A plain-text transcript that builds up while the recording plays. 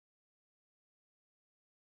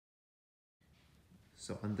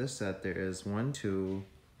So on this set, there is 1, 2,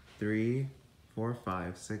 3, 4,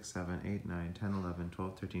 5, 6, 7, 8, 9, 10, 11,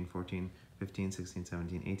 12, 13, 14, 15, 16,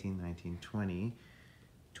 17, 18, 19, 20,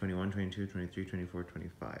 21, 22, 23, 24,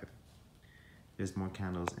 25. There's more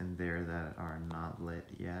candles in there that are not lit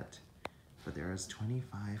yet, but there is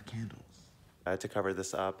 25 candles. I had to cover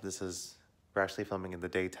this up. We're actually filming in the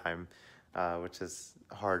daytime, which is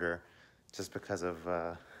harder just because of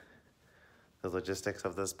the logistics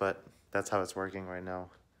of this, but that's how it's working right now.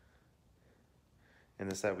 In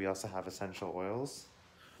the set, we also have essential oils.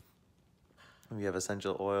 We have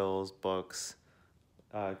essential oils, books,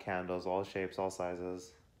 candles, all shapes, all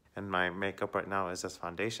sizes. And my makeup right now is just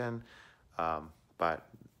foundation, but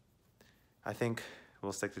I think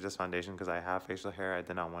we'll stick to just foundation because I have facial hair. I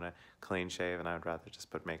did not want to clean shave, and I would rather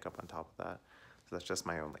just put makeup on top of that. So that's just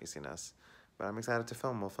my own laziness. But I'm excited to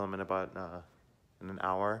film. We'll film in about in an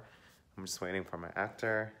hour. I'm just waiting for my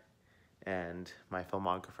actor and my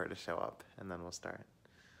filmographer to show up, and then we'll start.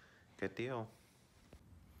 Good deal.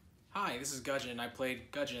 Hi, this is Gudgeon. I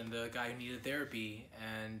played Gudgeon, the guy who needed therapy,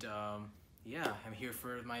 and yeah, I'm here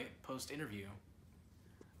for my post-interview.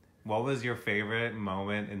 What was your favorite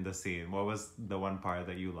moment in the scene? What was the one part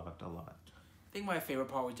that you loved a lot? I think my favorite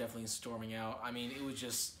part was definitely storming out. I mean, it was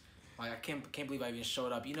just, like, I can't believe I even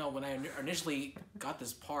showed up. You know, when I initially got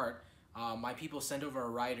this part, my people sent over a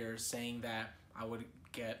writer saying that I would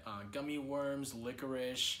get gummy worms,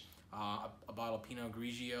 licorice, a bottle of Pinot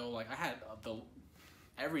Grigio. Like, I had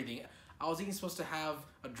everything. I was even supposed to have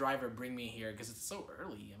a driver bring me here because it's so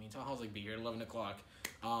early. I mean, Taha was like, be here at 11 o'clock.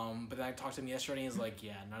 But then I talked to him yesterday and he's like,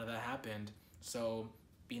 yeah, none of that happened. So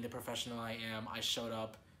being the professional I am, I showed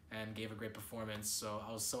up and gave a great performance. So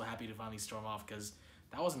I was so happy to finally storm off because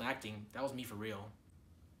that wasn't acting. That was me for real.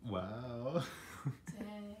 Wow.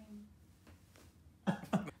 Dang.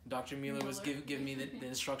 Dr. Mueller was giving me the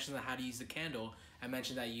instructions on how to use the candle. I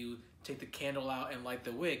mentioned that you take the candle out and light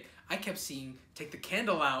the wick. I kept seeing take the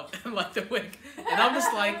candle out and light the wick. And I'm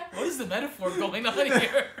just like, what is the metaphor going on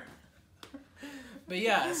here? But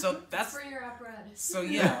yeah, so that's... for your apparatus. So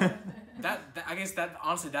yeah, that I guess that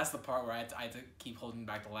honestly, that's the part where I had to keep holding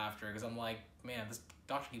back the laughter because I'm like, man, this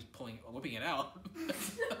doctor keeps whipping it out.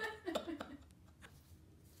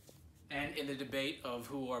 And in the debate of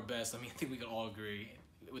who are best, I mean, I think we could all agree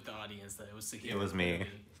with the audience that it was Sahir. It was me.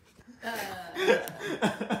 But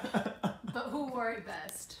who wore it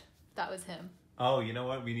best? That was him. Oh, you know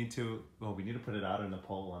what? We need to put it out in a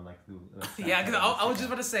poll on like who. Yeah, because I was just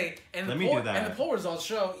about to say, and Let the me poll, do that. and the poll results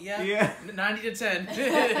show, Yeah. 90 to 10,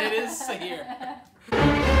 it is Sahir.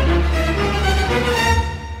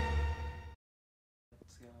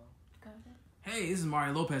 Hey, this is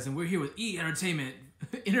Mario Lopez, and we're here with E Entertainment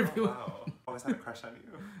interview. Oh, wow. I always had a crush on you.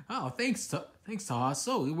 Oh, thanks, Taha.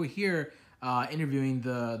 So we're here interviewing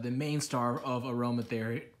the main star of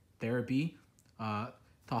Aromatherapy,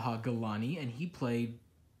 Taha Gilani, and he played.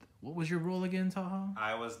 What was your role again, Taha?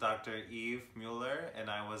 I was Dr. Eve Mueller, and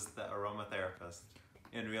I was the aromatherapist.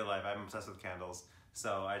 In real life, I'm obsessed with candles,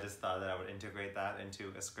 so I just thought that I would integrate that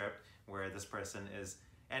into a script where this person is,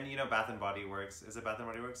 and you know, Bath and Body Works. Is it Bath and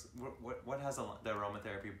Body Works? What has the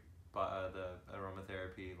aromatherapy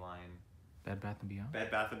line? Bed Bath and Beyond. Bed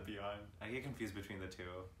Bath and Beyond. I get confused between the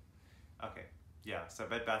two. Okay, yeah. So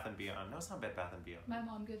Bed Bath and Beyond. No, it's not Bed Bath and Beyond. My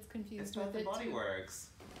mom gets confused It's with Bath it and Body too. Works.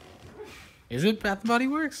 Is it Bath and Body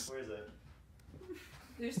Works? Where is it?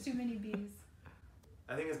 There's too many B's.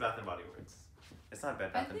 I think it's Bath and Body Works. It's not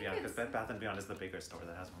Bed Bath and Beyond because Bed Bath and Beyond is the bigger store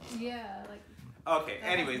that has more. Yeah, like. Okay.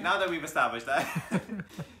 Anyways, now that we've established that,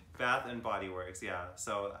 Bath and Body Works. Yeah.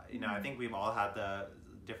 So you know, I think we've all had the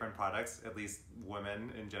different products. At least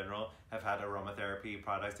women in general have had aromatherapy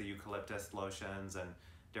products, the eucalyptus lotions and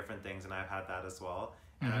different things, and I've had that as well.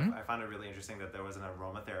 And I found it really interesting that there was an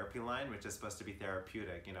aromatherapy line, which is supposed to be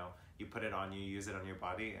therapeutic. You know, you put it on, you use it on your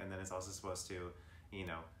body, and then it's also supposed to, you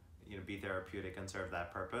know, be therapeutic and serve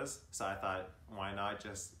that purpose. So I thought, why not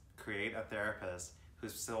just create a therapist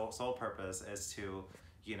whose sole purpose is to,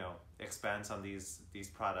 you know, expense on these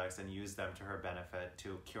products and use them to her benefit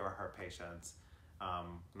to cure her patients.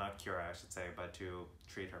 Not cure, I should say, but to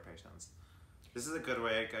treat her patients. This is a good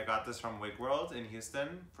way. I got this from Wig World in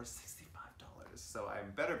Houston for $65. So I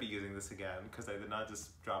better be using this again because I did not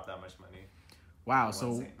just drop that much money. Wow,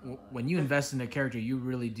 so when you invest in a character, you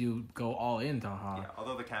really do go all in, Taha. Yeah,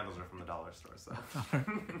 although the candles are from the dollar store, so.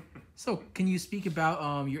 So can you speak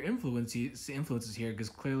about your influences here? Because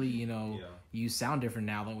clearly, you know, you sound different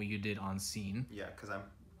now than what you did on scene. Yeah, because I'm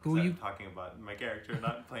talking about my character,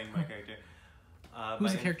 not playing my character.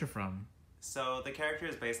 Who's the character from? So the character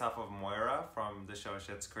is based off of Moira from the show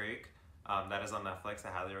Schitt's Creek. That is on Netflix. I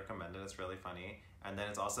highly recommend it. It's really funny. And then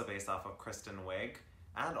it's also based off of Kristen Wiig,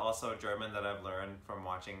 and also German that I've learned from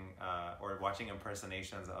watching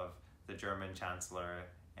impersonations of the German Chancellor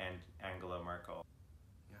and Angela Merkel.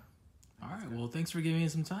 Yeah. All right. Well, thanks for giving me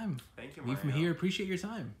some time. Thank you, We Mario. from here appreciate your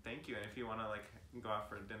time. Thank you. And if you want to like go out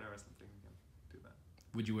for dinner or something, you can do that.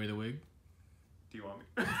 Would you wear the wig? Do you want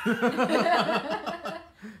me?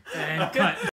 And cut.